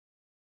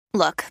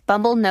Look,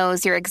 Bumble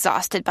knows you're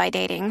exhausted by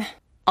dating.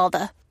 All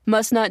the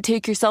must not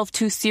take yourself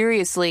too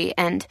seriously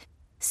and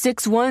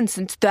 6'1"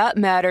 since that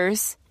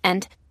matters.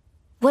 And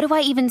what do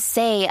I even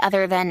say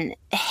other than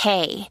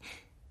hey?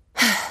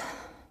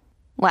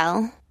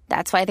 Well,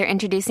 that's why they're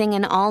introducing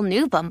an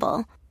all-new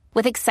Bumble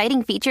with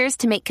exciting features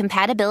to make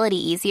compatibility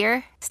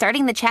easier,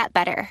 starting the chat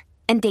better,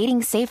 and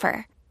dating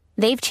safer.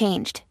 They've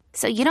changed,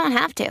 so you don't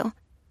have to.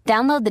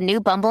 Download the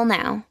new Bumble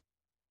now.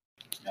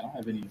 I don't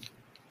have any.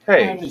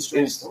 Hey,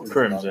 it's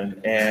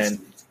Crimson, and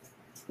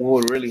what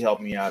would really help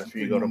me out if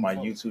you go to my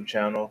YouTube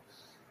channel,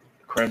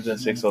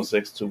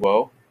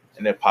 Crimson60620,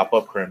 and then pop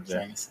up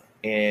Crimson,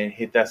 and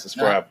hit that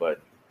subscribe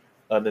button.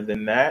 Other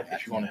than that,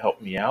 if you want to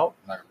help me out,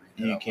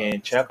 you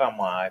can check out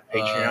my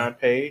Patreon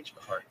page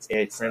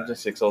at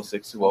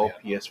Crimson60620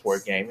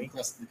 PS4 Gaming.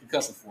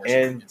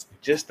 And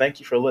just thank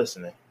you for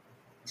listening.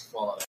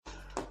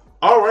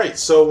 All right,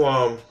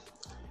 so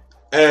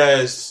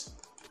as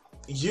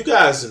you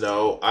guys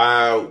know,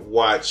 I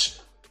watch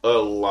a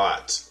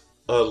lot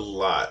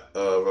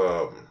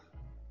of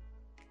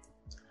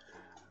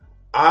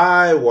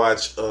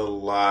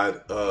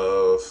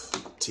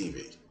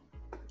TV.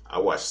 I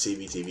watch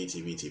TV.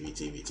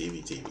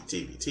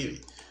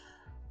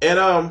 And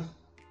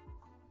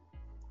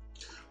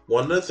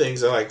one of the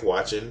things I like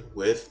watching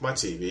with my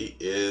TV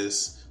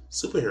is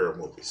superhero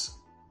movies.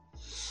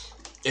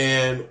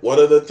 And one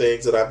of the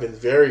things that I've been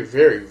very,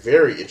 very,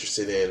 very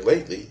interested in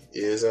lately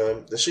is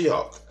the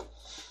She-Hulk.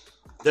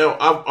 Now,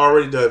 I've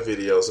already done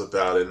videos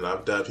about it, and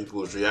I've done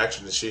people's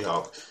reaction to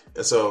She-Hulk.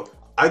 And so,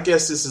 I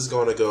guess this is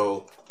going to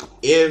go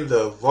in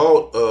the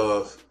vault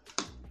of,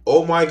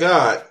 oh my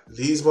god,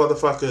 these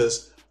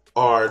motherfuckers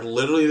are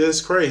literally this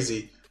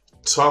crazy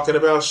talking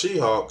about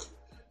She-Hulk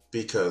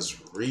because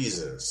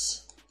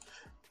reasons.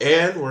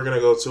 And we're going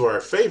to go to our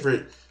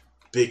favorite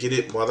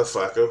bigoted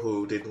motherfucker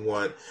who didn't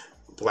want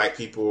black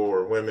people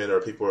or women or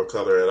people of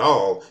color at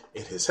all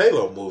in his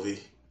Halo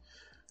movie.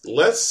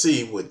 Let's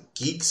see what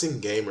geeks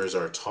and gamers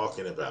are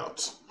talking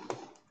about.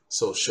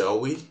 So shall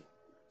we?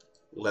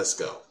 Let's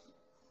go.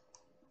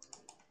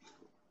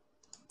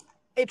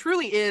 It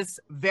truly is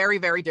very,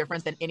 very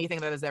different than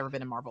anything that has ever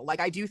been in Marvel. Like,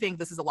 I do think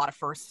this is a lot of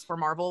firsts for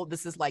Marvel.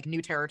 This is like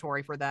new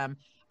territory for them.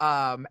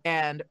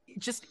 And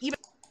just even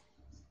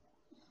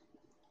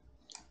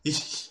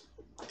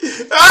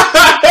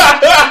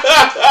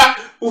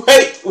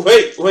Wait.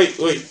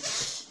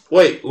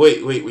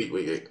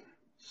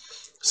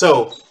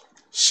 So,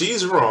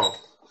 she's wrong.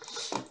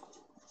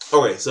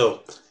 Okay,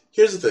 so,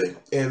 here's the thing.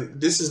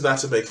 And this is not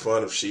to make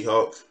fun of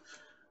She-Hulk.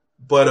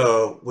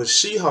 But, when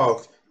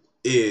She-Hulk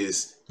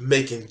is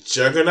making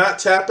Juggernaut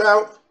tap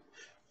out,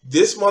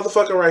 this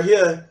motherfucker right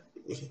here,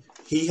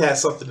 he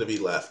has something to be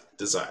left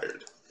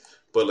desired.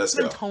 But let's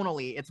go.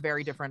 Tonally, it's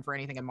very different for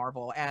anything in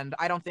Marvel. And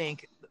I don't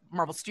think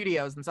Marvel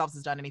Studios themselves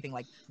has done anything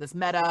like this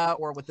meta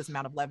or with this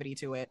amount of levity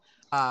to it.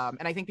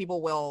 And I think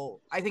people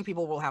will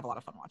have a lot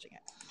of fun watching it.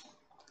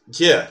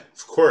 Yeah,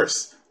 of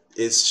course.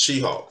 It's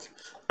She-Hulk.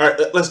 All right,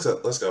 let's go.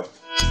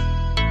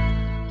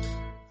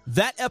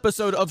 That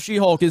episode of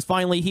She-Hulk is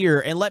finally here,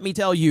 and let me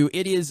tell you,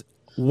 it is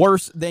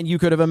worse than you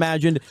could have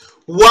imagined.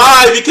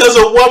 Why? Because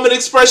a woman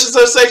expresses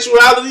her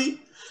sexuality?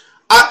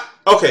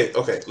 Okay,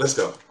 let's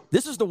go.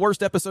 This is the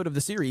worst episode of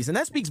the series, and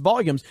that speaks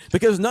volumes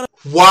because none of...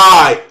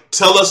 Why?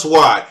 Tell us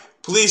why.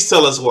 Please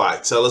tell us why.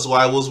 Tell us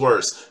why it was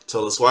worse.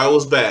 Tell us why it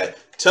was bad.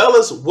 Tell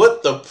us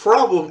what the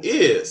problem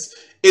is.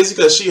 Is it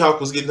because She-Hulk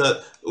was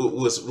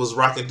was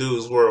rocking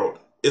dude's world?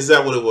 Is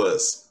that what it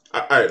was?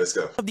 All right, let's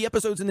go. The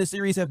episodes in this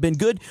series have been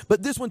good,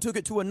 but this one took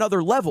it to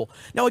another level.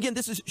 Now, again,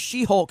 this is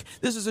She-Hulk.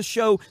 This is a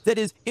show that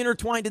is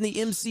intertwined in the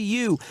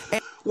MCU.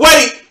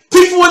 Wait!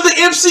 People in the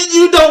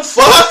MCU don't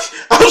fuck?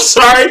 I'm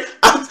sorry.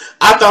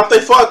 I thought they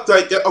fucked.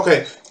 Like,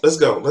 okay, let's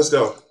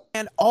go.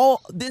 And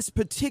all this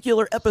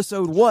particular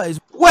episode was...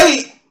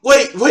 Wait.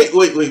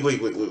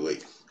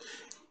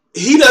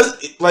 He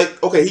does,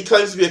 like, okay, he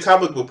claims to be a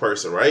comic book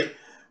person, right?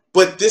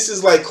 But this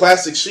is like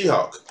classic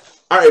She-Hulk.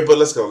 All right, but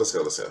let's go.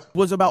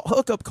 Was about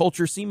hookup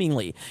culture,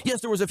 seemingly.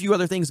 Yes, there was a few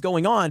other things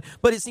going on,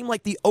 but it seemed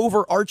like the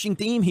overarching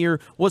theme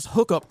here was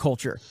hookup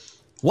culture.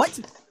 What?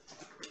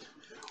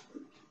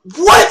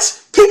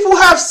 People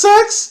have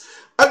sex?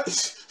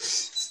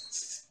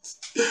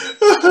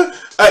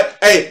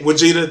 Hey,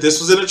 Vegeta, this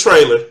was in a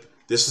trailer.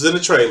 This is the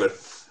trailer.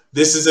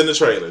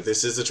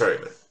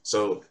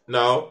 So,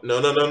 no.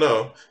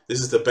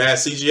 This is the bad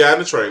CGI in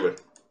the trailer.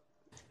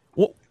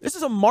 Well, this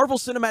is a Marvel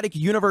Cinematic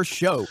Universe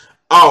show.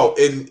 Oh,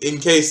 in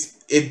case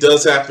it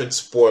does happen,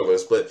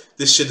 spoilers, but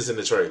this shit is in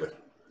the trailer.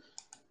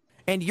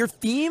 And your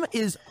theme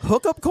is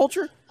hookup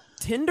culture?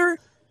 Tinder?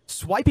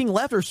 Swiping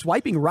left or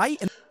swiping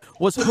right? And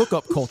was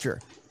hookup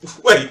culture.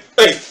 Wait.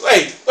 He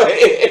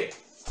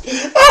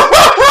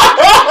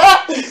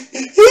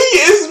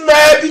is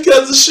mad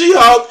because the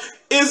She-Hulk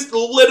is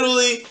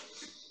literally...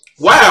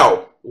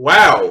 Wow.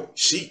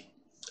 Wait.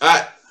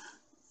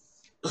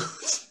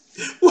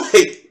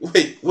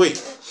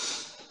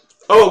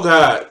 Oh,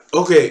 God.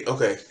 Okay.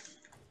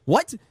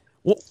 What?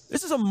 Well,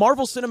 this is a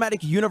Marvel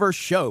Cinematic Universe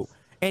show,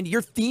 and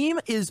your theme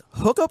is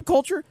hookup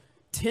culture?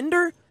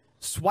 Tinder?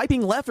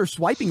 swiping left or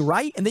swiping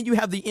right, and then you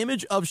have the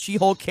image of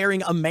She-Hulk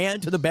carrying a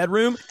man to the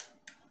bedroom.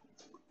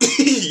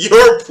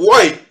 Your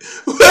point.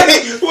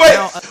 Wait.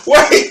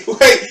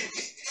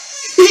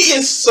 He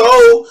is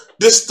so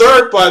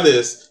disturbed by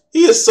this.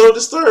 He is so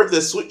disturbed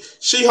that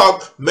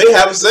She-Hulk may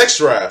have a sex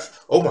drive.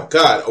 Oh my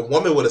God, a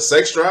woman with a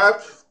sex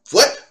drive?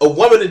 What? A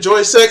woman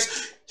enjoys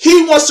sex?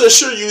 He wants to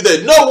assure you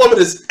that no woman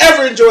has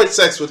ever enjoyed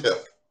sex with him.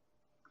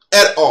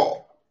 At all.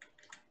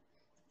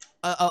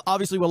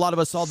 Obviously, a lot of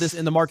us saw this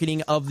in the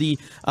marketing of the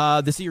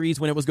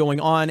series when it was going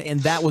on, and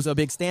that was a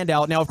big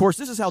standout. Now, of course,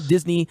 this is how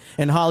Disney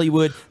and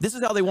Hollywood, this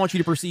is how they want you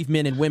to perceive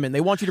men and women.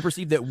 They want you to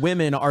perceive that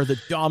women are the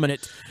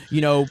dominant,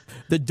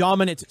 the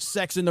dominant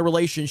sex in the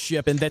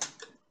relationship, and that...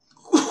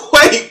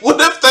 Wait, what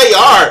if they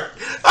are?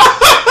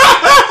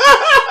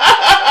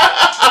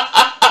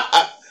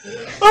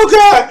 Oh,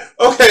 God.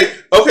 Okay.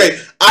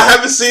 I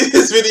haven't seen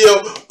this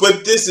video,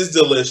 but this is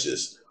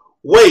delicious.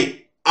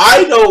 Wait,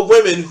 I know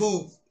women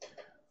who...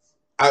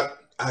 I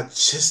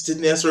just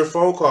didn't answer a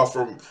phone call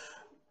from...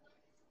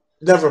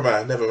 Never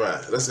mind.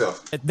 Let's go.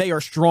 They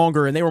are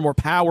stronger and they were more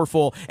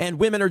powerful, and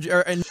women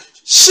are... and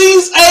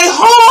she's a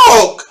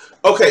Hulk!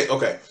 Okay.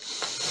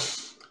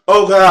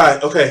 Oh,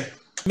 God, okay.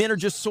 Men are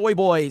just soy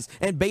boys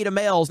and beta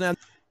males. Now,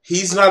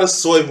 he's not a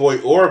soy boy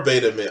or a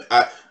beta male.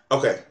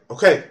 Okay.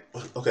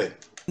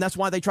 And that's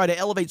why they try to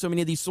elevate so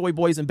many of these soy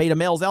boys and beta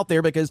males out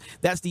there, because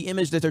that's the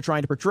image that they're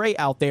trying to portray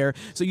out there.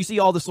 So you see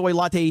all the soy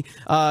latte,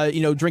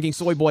 drinking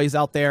soy boys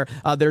out there.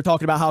 They're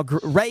talking about how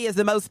Rey is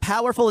the most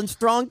powerful and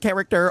strong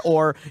character,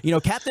 or,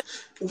 Captain.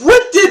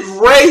 What did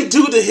Rey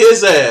do to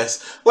his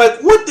ass?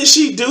 Like, what did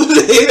she do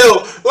to him?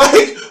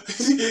 Like,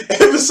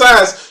 and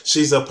besides,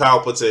 she's a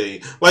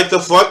Palpatine. Like, the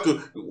fuck?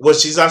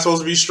 Was she not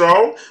supposed to be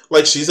strong?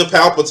 Like, she's a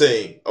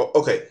Palpatine. Oh,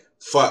 okay.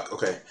 Fuck.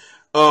 Okay.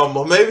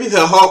 Well, maybe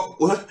the Hulk...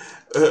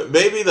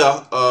 Maybe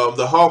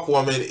the Hulk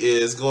woman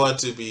is going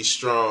to be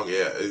strong.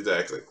 Yeah,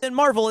 exactly. And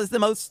Marvel is the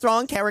most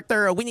strong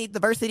character. We need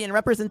diversity and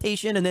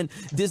representation. And then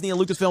Disney and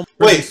Lucasfilm,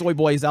 soy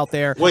boys out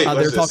there.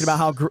 They're talking about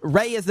how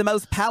Rey is the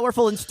most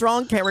powerful and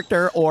strong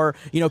character, or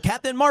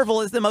Captain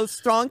Marvel is the most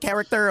strong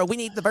character. We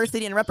need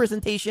diversity and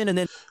representation. And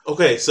then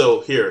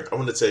so here I'm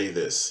going to tell you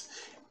this: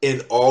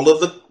 in all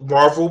of the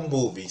Marvel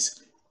movies,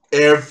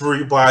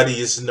 everybody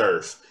is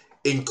nerfed,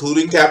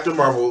 including Captain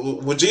Marvel.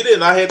 Vegeta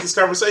and I had this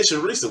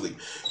conversation recently.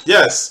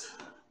 Yes,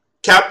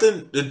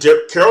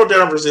 Carol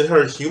Danvers in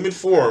her human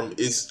form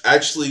is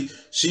actually,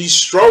 she's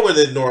stronger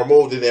than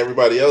normal than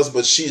everybody else,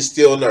 but she is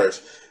still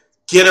nerfed.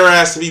 Get her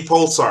ass to be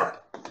Pulsar.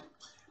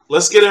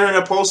 Let's get her in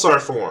a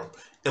Pulsar form,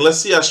 and let's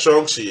see how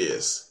strong she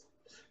is.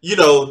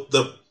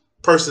 The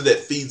person that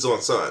feeds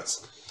on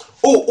suns.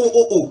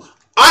 Ooh.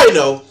 I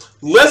know.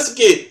 Let's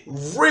get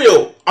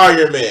real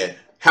Iron Man.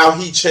 How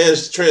he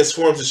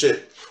transforms and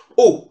shit.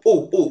 Ooh.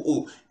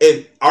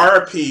 And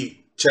R.I.P.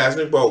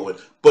 Chadwick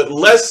Boseman. But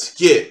let's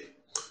get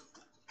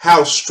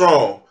how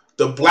strong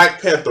the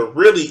Black Panther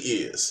really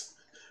is.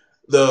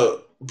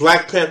 The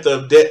Black Panther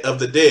of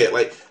the dead.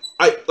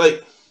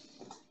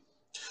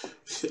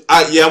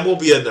 I won't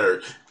be a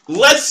nerd.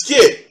 Let's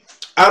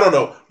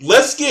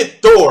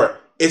get Thor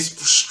as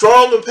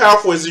strong and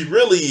powerful as he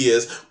really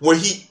is when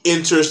he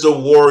enters the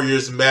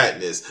Warriors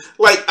Madness.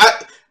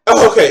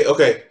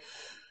 Okay,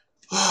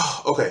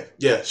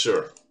 yeah,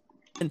 sure.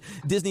 And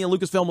Disney and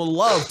Lucasfilm will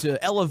love to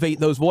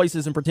elevate those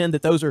voices and pretend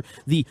that those are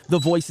the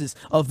voices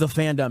of the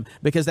fandom,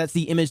 because that's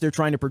the image they're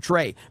trying to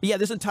portray. But yeah,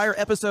 this entire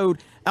episode,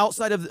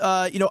 outside of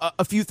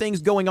a few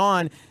things going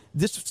on,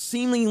 this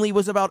seemingly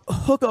was about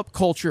hookup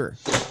culture.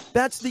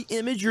 That's the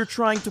image you're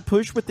trying to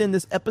push within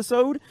this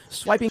episode.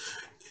 Swiping.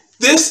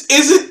 This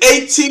isn't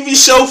a TV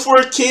show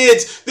for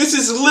kids. This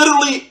is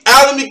literally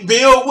Ally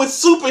McBeal with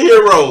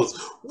superheroes.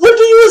 What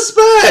do you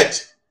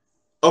expect?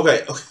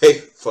 Okay,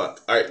 fuck.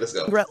 All right, let's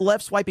go.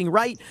 Left, swiping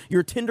right.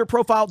 Your Tinder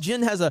profile.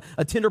 Jen has a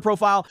Tinder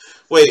profile.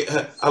 Wait,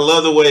 I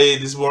love the way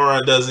this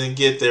moron doesn't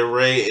get that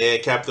Rey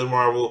and Captain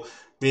Marvel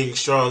being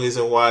strong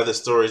isn't why the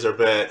stories are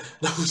bad.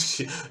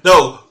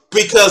 No,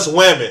 because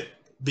women.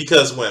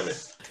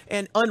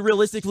 And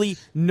unrealistically,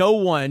 no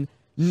one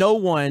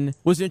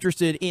was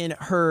interested in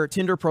her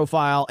Tinder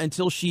profile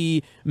until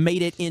she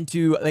made it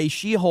into a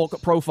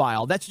She-Hulk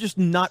profile. That's just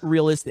not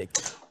realistic.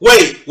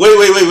 Wait.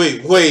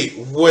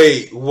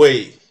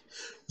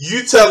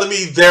 You telling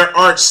me there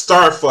aren't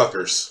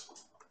starfuckers?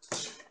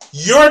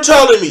 You're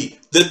telling me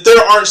that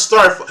there aren't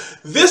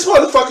This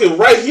motherfucker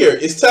right here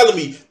is telling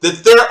me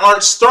that there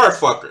aren't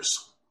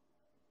starfuckers.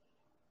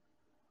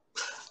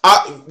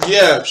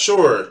 Yeah,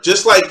 sure.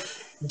 Just like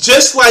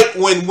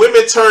when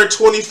women turn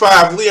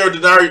 25, Leo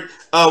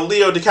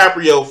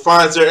DiCaprio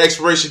finds their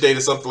expiration date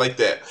or something like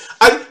that.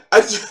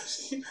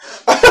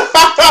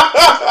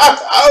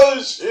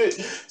 Oh shit!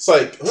 It's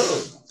like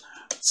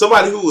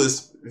somebody who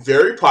is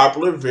very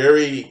popular,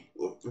 very,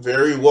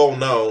 very well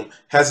known,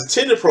 has a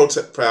Tinder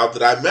profile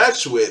that I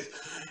match with,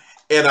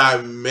 and I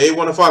may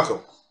want to fuck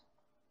him.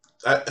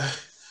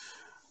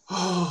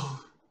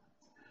 Oh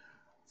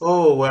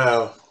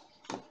wow!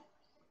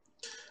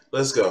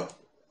 Let's go.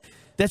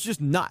 That's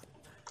just not.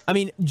 I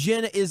mean,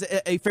 Jen is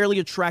a fairly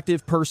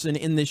attractive person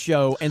in this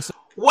show, and so.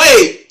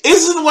 Wait,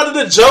 isn't one of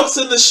the jokes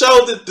in the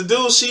show that the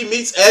dude she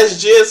meets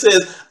as Jen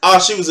says, "Oh,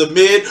 she was a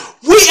mid"?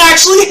 We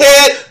actually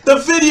had the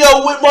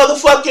video with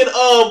motherfucking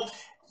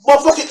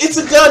It's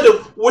a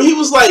Gundam where he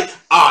was like,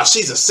 "Ah,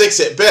 she's a 6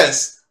 at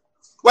best."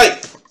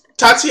 Like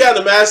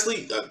Tatiana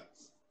Maslany,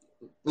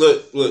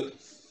 look.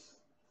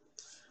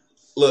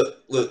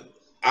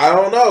 I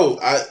don't know.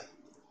 I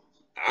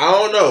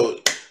don't know.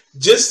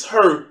 Just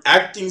her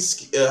acting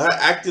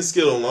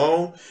skill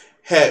alone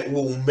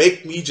will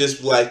make me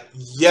just like,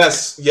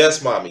 yes,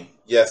 mommy.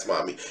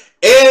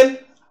 And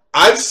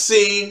I've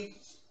seen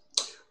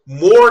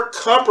more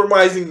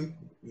compromising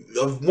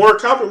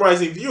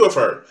view of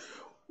her.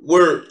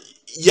 Where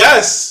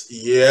yes.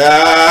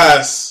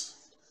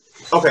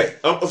 Okay,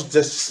 that's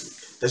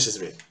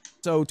just me.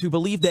 So to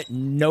believe that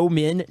no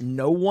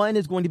one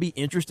is going to be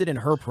interested in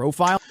her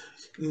profile.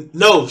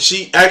 No,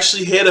 she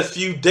actually had a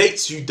few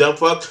dates. You dumb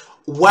fuck.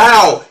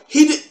 Wow,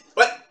 he did.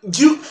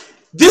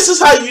 This is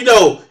how you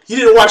know you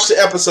didn't watch the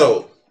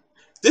episode.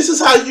 This is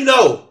how you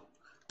know.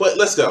 But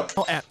let's go.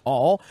 At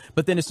all.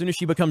 But then as soon as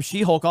she becomes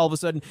She-Hulk, all of a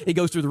sudden it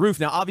goes through the roof.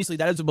 Now, obviously,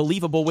 that isn't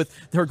believable with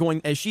her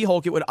going as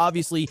She-Hulk. It would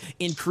obviously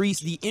increase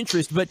the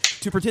interest. But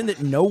to pretend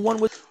that no one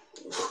would.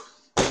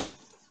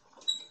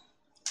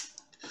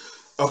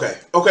 Okay.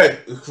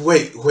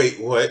 Wait,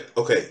 what?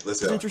 Okay,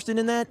 let's go. Interested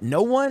in that?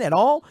 No one at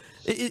all?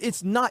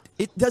 It's not.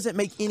 It doesn't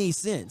make any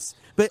sense.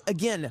 But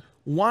again,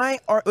 why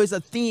is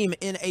a theme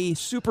in a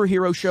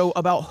superhero show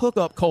about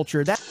hookup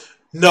culture?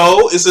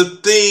 No, it's a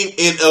theme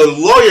in a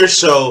lawyer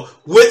show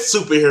with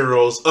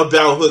superheroes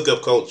about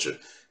hookup culture.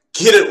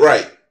 Get it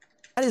right.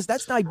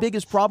 That's my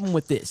biggest problem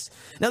with this.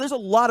 Now, there's a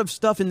lot of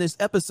stuff in this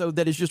episode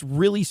that is just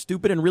really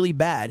stupid and really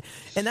bad.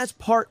 And that's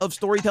part of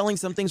storytelling.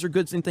 Some things are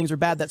good, some things are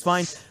bad. That's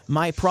fine.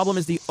 My problem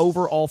is the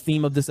overall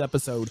theme of this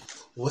episode.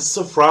 What's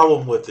the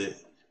problem with it?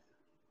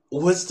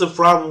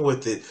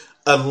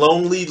 A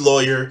lonely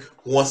lawyer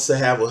wants to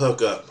have a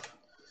hookup.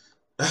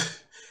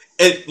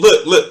 And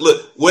look,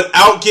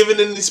 without giving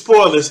any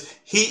spoilers,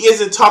 he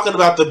isn't talking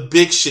about the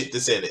big shit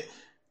that's in it.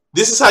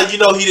 This is how you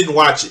know he didn't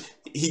watch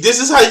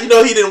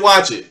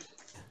it.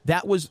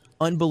 That was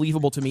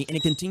unbelievable to me, and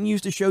it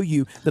continues to show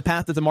you the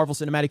path that the Marvel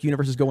Cinematic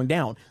Universe is going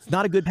down. It's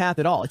not a good path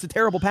at all. It's a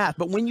terrible path,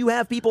 but when you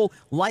have people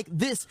like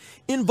this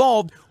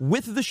involved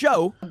with the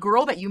show... A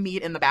girl that you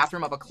meet in the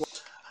bathroom of a club...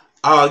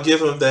 I'll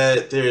give him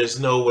that. There's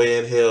no way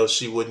in hell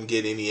she wouldn't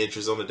get any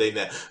interest on the date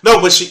now. No,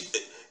 but she...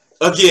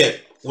 Again...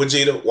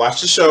 Vegeta,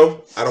 watch the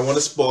show. I don't want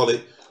to spoil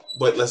it,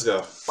 but let's go.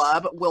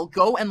 Club will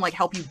go and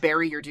help you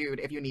bury your dude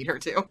if you need her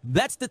to.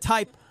 That's the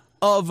type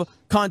of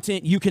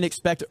content you can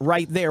expect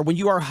right there when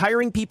you are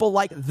hiring people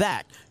like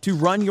that to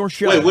run your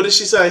show. Wait, what did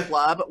she say?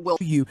 Club will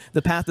you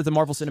the path that the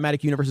Marvel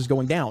Cinematic Universe is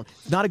going down.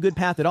 It's not a good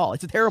path at all.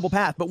 It's a terrible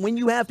path. But when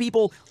you have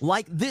people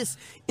like this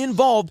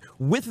involved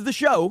with the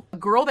show, a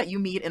girl that you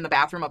meet in the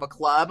bathroom of a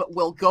club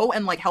will go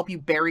and help you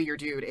bury your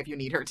dude if you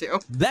need her to.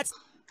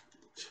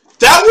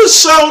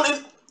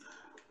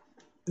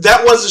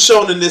 That wasn't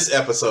shown in this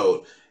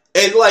episode.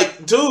 And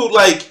dude,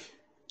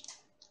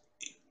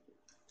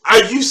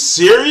 are you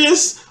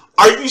serious?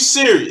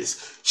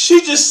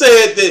 She just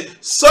said that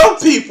some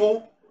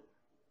people,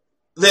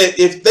 that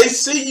if they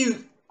see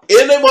you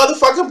in a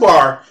motherfucking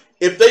bar,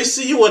 if they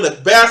see you in a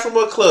bathroom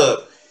or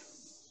club,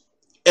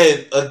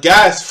 and a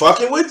guy's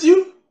fucking with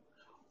you,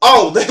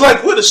 oh, they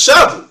with a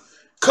shovel.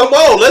 Come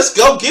on, let's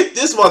go get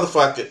this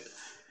motherfucker.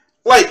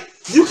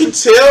 You can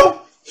tell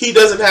he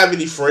doesn't have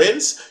any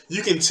friends.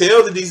 You can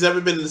tell that he's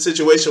never been in a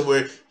situation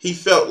where he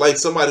felt like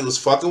somebody was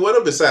fucking with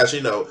him. Besides,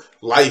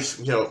 life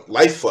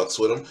fucks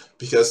with him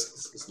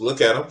because look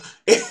at him.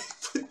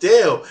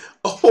 Damn.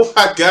 Oh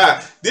my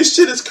God. This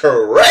shit is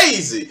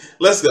crazy.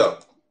 Let's go.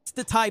 It's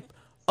the type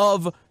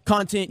of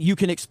content you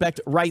can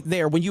expect right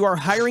there. When you are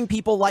hiring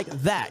people like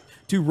that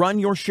to run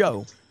your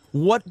show,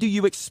 what do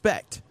you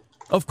expect?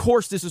 Of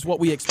course, this is what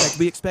we expect.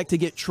 We expect to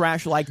get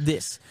trash like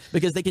this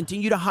because they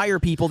continue to hire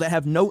people that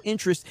have no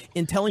interest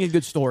in telling a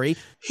good story.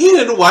 He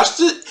didn't watch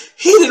the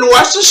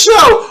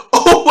show.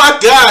 Oh my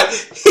God.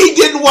 He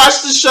didn't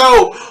watch the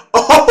show.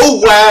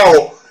 Oh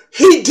wow.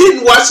 He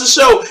didn't watch the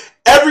show.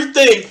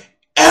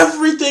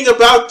 Everything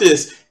about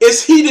this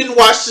is he didn't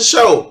watch the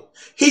show.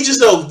 He just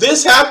knows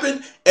this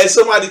happened and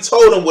somebody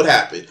told him what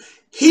happened.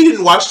 He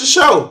didn't watch the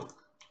show.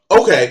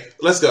 Okay,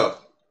 let's go.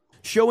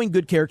 Showing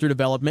good character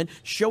development,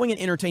 showing an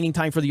entertaining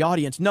time for the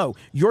audience. No,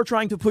 you're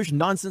trying to push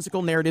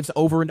nonsensical narratives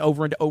over and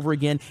over and over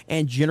again,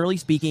 and generally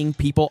speaking,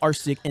 people are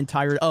sick and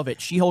tired of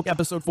it. She-Hulk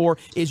Episode 4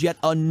 is yet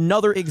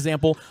another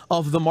example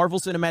of the Marvel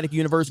Cinematic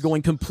Universe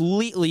going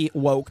completely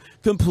woke,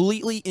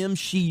 completely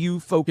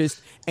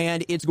MCU-focused,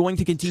 and it's going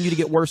to continue to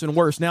get worse and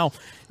worse. Now,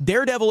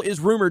 Daredevil is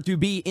rumored to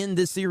be in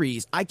this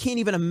series. I can't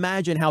even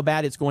imagine how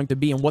bad it's going to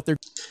be and what they're...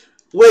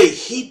 Wait,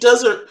 he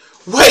doesn't...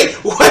 Wait.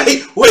 Ooh.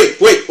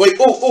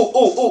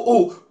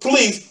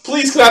 Please,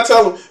 can I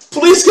tell him?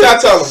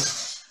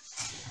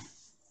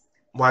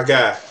 My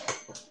God.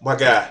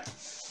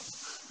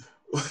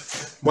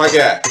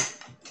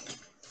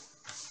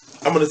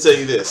 I'm going to tell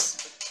you this.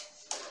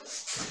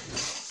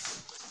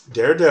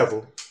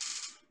 Daredevil.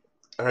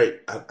 All right,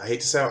 I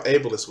hate to sound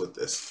ableist with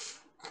this,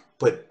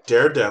 but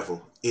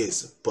Daredevil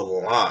is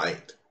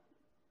blind.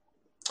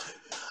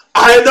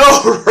 I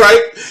know,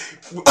 right?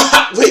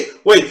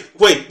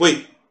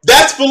 Wait.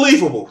 That's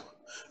believable.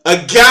 A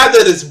guy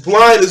that is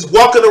blind is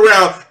walking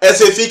around as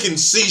if he can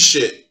see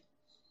shit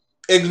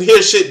and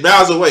hear shit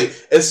miles away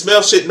and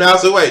smell shit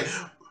miles away.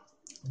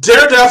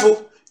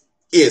 Daredevil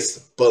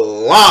is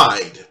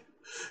blind.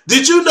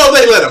 Did you know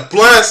they let a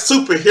blind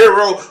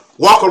superhero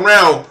walk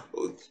around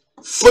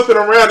flipping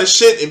around and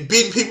shit and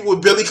beating people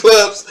with billy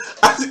clubs?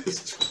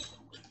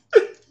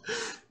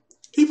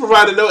 He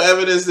provided no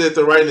evidence that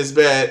the writing is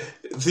bad.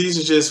 These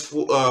are just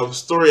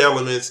story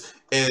elements,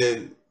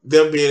 and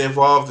them being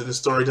involved in the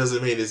story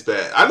doesn't mean it's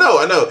bad. I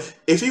know.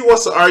 If he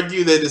wants to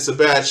argue that it's a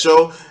bad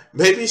show,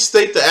 maybe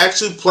state the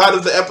actual plot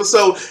of the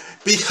episode,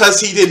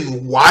 because he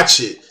didn't watch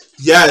it.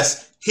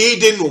 Yes, he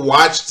didn't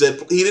watch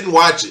it. He didn't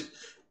watch it.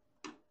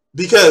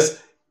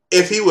 Because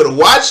if he would have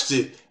watched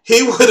it,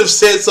 he would have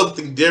said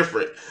something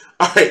different.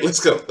 All right, let's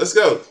go.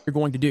 You're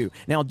going to do.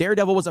 Now,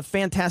 Daredevil was a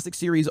fantastic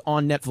series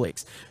on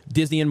Netflix.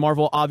 Disney and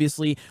Marvel,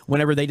 obviously,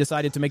 whenever they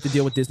decided to make the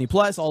deal with Disney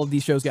Plus, all of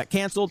these shows got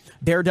canceled.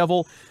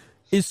 Daredevil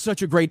is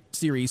such a great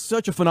series,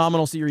 such a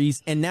phenomenal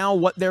series, and now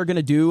what they're going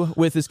to do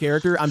with this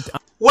character...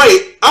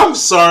 Wait, I'm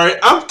sorry.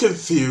 I'm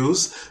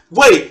confused.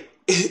 Wait.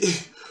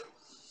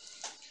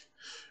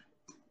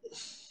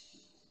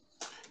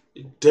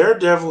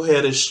 Daredevil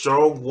had a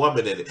strong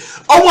woman in it.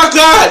 Oh my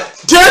God!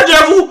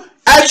 Daredevil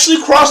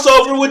actually crossed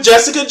over with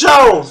Jessica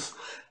Jones.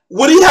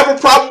 Would he have a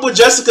problem with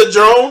Jessica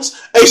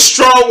Jones, a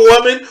strong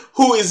woman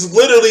who is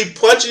literally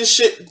punching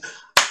shit?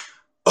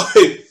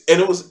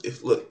 And it was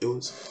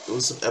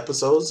some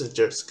episodes in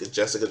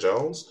Jessica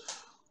Jones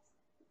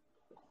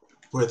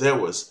where there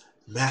was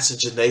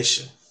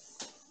miscegenation.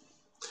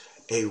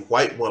 A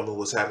white woman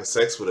was having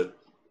sex with a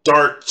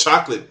dark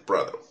chocolate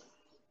brother.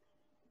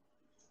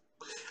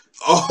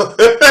 Oh,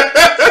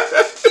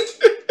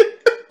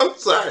 I'm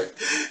sorry.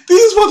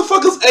 These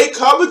motherfuckers ain't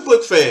comic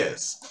book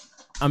fans.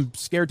 I'm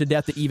scared to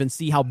death to even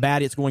see how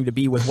bad it's going to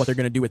be with what they're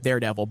going to do with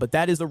Daredevil. But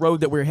that is the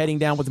road that we're heading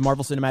down with the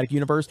Marvel Cinematic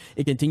Universe.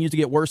 It continues to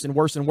get worse and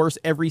worse and worse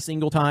every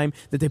single time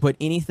that they put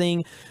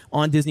anything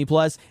on Disney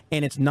Plus,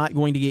 and it's not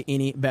going to get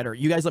any better.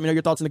 You guys let me know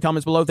your thoughts in the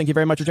comments below. Thank you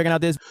very much for checking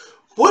out this.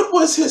 What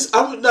was his?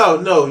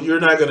 No, you're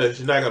not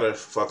gonna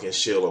fucking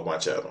shield on my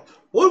channel.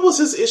 What was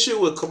his issue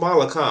with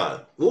Kamala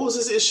Khan? What was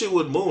his issue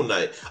with Moon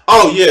Knight?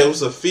 Oh yeah, it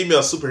was a female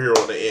superhero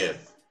in the end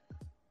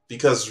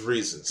because of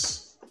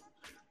reasons.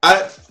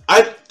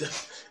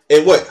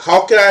 And what,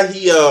 Hawkeye,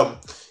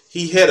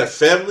 he had a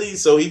family,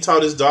 so he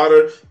taught his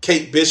daughter,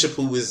 Kate Bishop,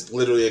 who is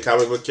literally a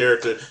comic book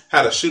character,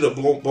 how to shoot a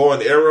bow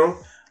and arrow.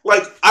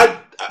 Like,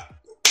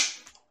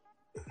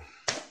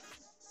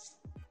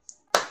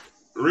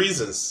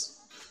 reasons.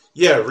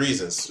 Yeah,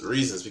 reasons,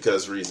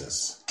 because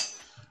reasons.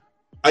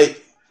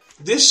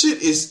 This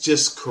shit is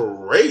just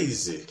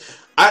crazy.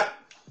 I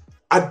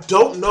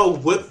don't know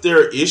what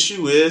their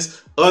issue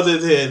is, other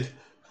than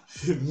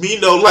me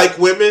no like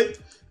women.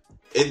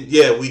 And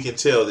yeah, we can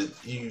tell that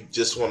you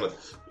just want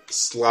to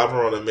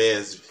slobber on a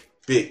man's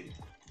big,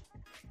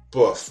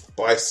 buff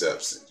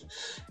biceps,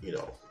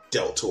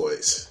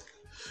 deltoids.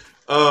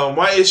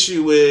 My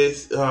issue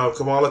with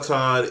Kamala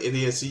Khan in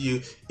the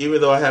MCU,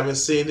 even though I haven't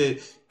seen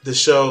the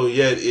show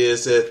yet,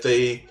 is that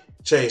they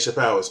changed the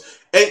powers.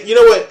 And you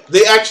know what?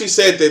 They actually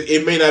said that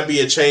it may not be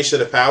a change to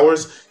the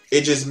powers.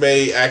 It just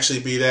may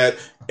actually be that.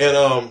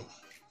 And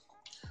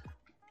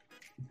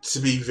to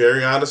be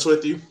very honest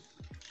with you,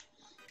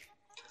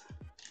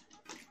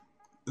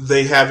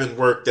 they haven't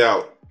worked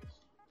out.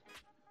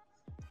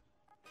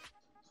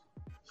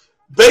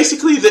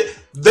 Basically,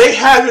 they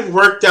haven't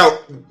worked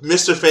out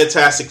Mr.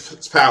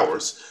 Fantastic's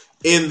powers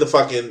in the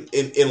fucking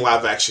in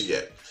live action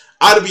yet.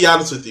 I to be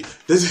honest with you,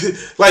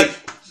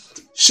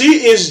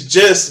 she is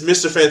just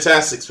Mr.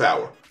 Fantastic's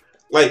power.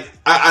 Like,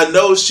 I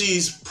know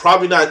she's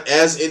probably not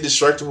as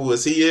indestructible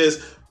as he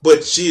is,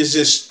 but she is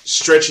just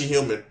stretchy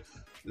human,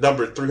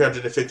 number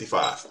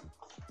 355.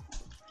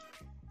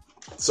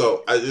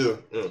 So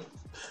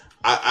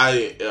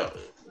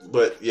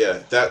but yeah,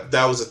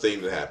 that was a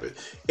thing that happened.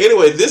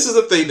 Anyway, this is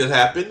a thing that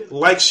happened.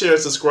 Like, share,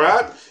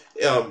 subscribe.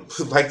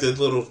 Like the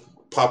little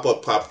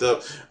pop-up popped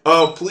up.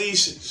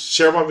 Please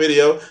share my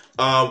video.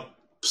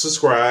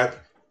 Subscribe.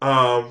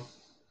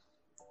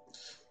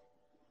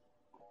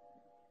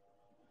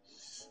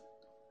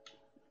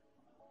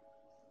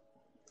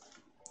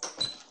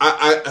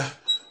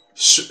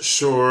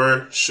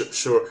 Sure.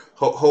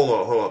 Hold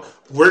on.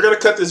 We're gonna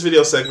cut this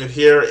video segment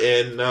here,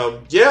 and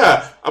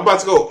yeah, I'm about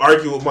to go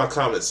argue with my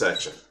comment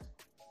section.